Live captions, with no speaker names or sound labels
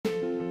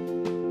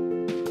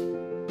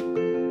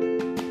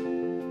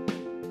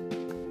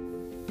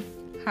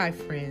Hi,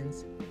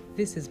 friends.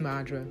 This is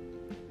Madra.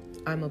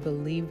 I'm a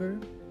believer,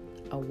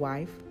 a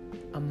wife,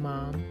 a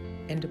mom,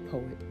 and a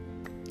poet.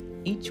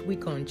 Each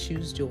week on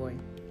Choose Joy,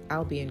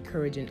 I'll be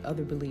encouraging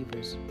other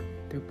believers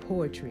through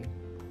poetry,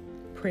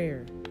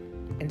 prayer,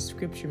 and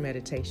scripture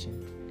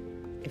meditation.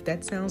 If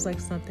that sounds like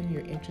something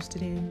you're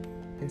interested in,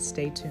 then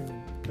stay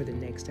tuned for the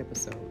next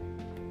episode.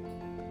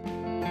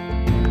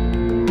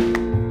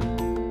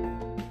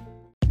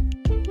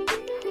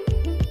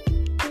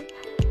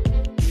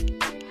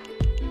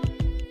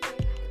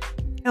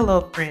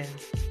 Hello,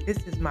 friends. This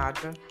is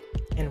Madra,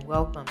 and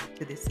welcome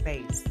to this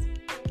space.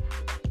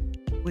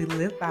 We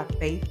live by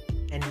faith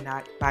and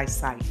not by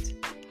sight.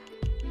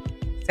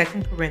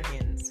 2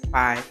 Corinthians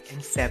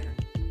 5:7.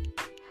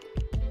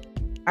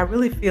 I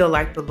really feel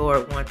like the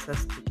Lord wants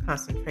us to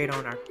concentrate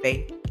on our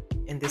faith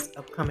in this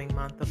upcoming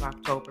month of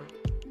October.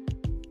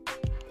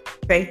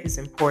 Faith is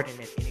important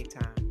at any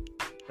time,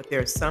 but there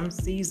are some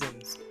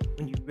seasons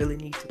when you really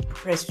need to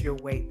press your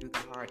way through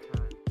the hard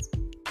times.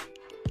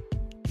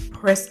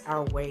 Press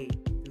our way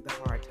through the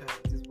hard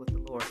times is what the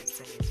Lord is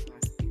saying to my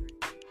spirit.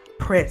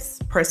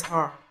 Press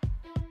hard.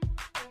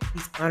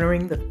 He's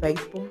honoring the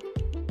faithful.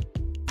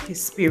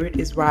 His spirit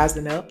is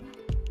rising up.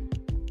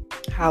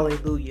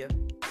 Hallelujah.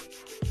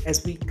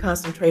 As we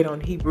concentrate on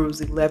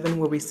Hebrews 11,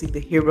 where we see the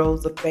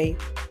heroes of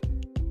faith,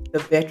 the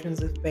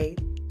veterans of faith,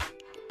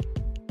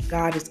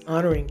 God is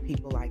honoring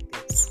people like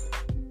this.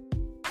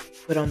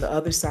 But on the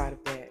other side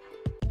of that,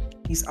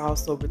 He's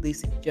also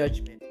releasing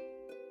judgment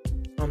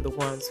on the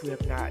ones who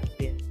have not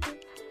been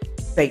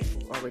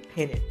faithful or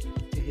repentant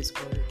to His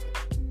word.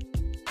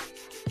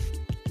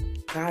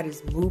 God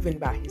is moving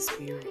by His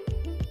Spirit.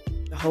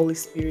 The Holy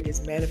Spirit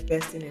is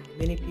manifesting in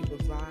many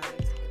people's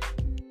lives.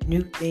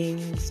 New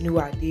things,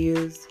 new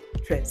ideas,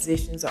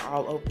 transitions are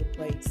all over the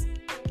place.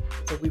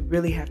 So we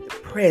really have to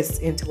press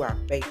into our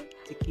faith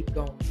to keep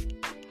going.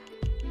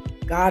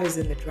 God is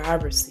in the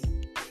driver's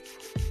seat.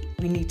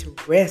 We need to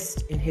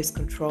rest in His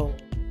control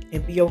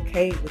and be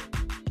okay with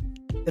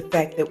the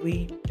fact that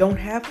we don't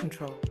have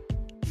control.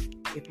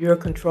 If you're a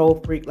control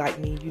freak like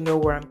me, you know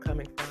where I'm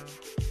coming from.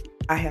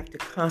 I have to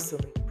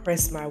constantly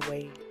press my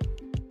way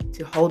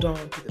to hold on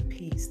to the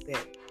peace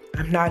that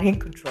I'm not in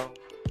control.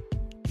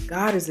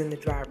 God is in the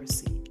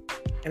driver's seat,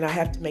 and I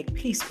have to make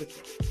peace with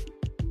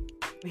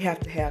it. We have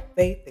to have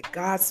faith that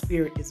God's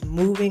Spirit is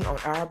moving on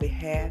our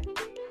behalf,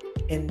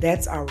 and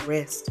that's our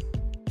rest.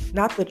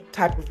 Not the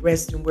type of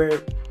resting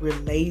where we're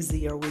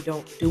lazy or we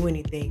don't do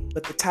anything,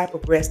 but the type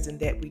of resting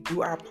that we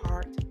do our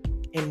part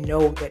and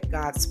know that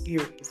God's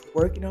Spirit is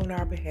working on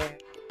our behalf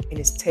and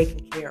is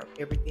taking care of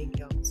everything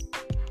else.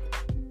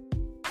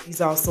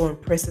 He's also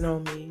impressing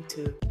on me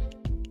to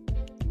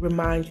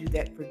remind you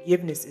that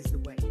forgiveness is the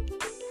way.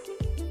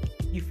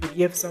 You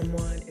forgive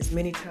someone as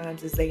many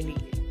times as they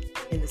need it,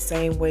 in the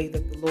same way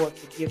that the Lord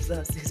forgives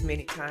us as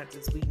many times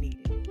as we need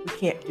it. We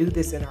can't do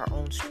this in our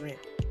own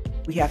strength.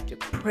 We have to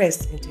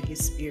press into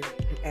His Spirit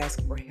and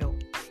ask for help.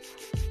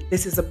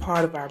 This is a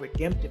part of our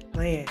redemptive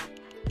plan,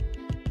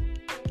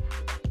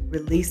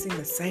 releasing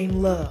the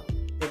same love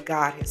that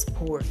God has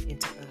poured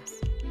into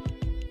us.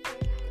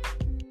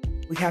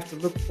 We have to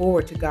look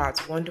forward to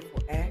God's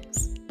wonderful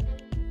acts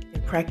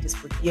and practice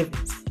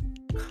forgiveness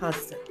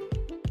constantly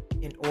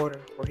in order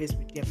for His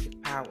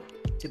redemptive power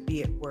to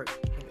be at work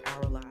in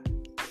our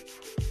lives.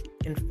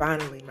 And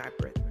finally, my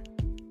brethren,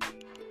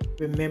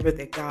 remember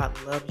that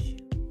God loves you.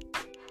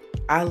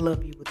 I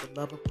love you with the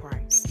love of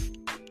Christ.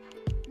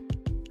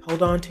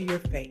 Hold on to your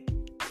faith.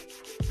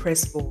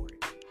 Press forward.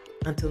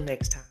 Until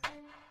next time,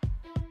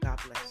 God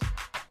bless you.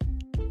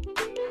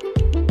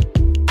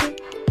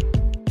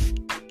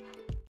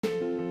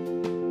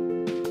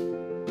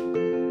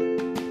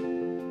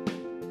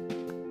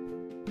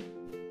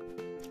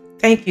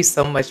 Thank you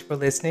so much for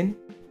listening.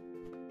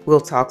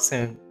 We'll talk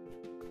soon.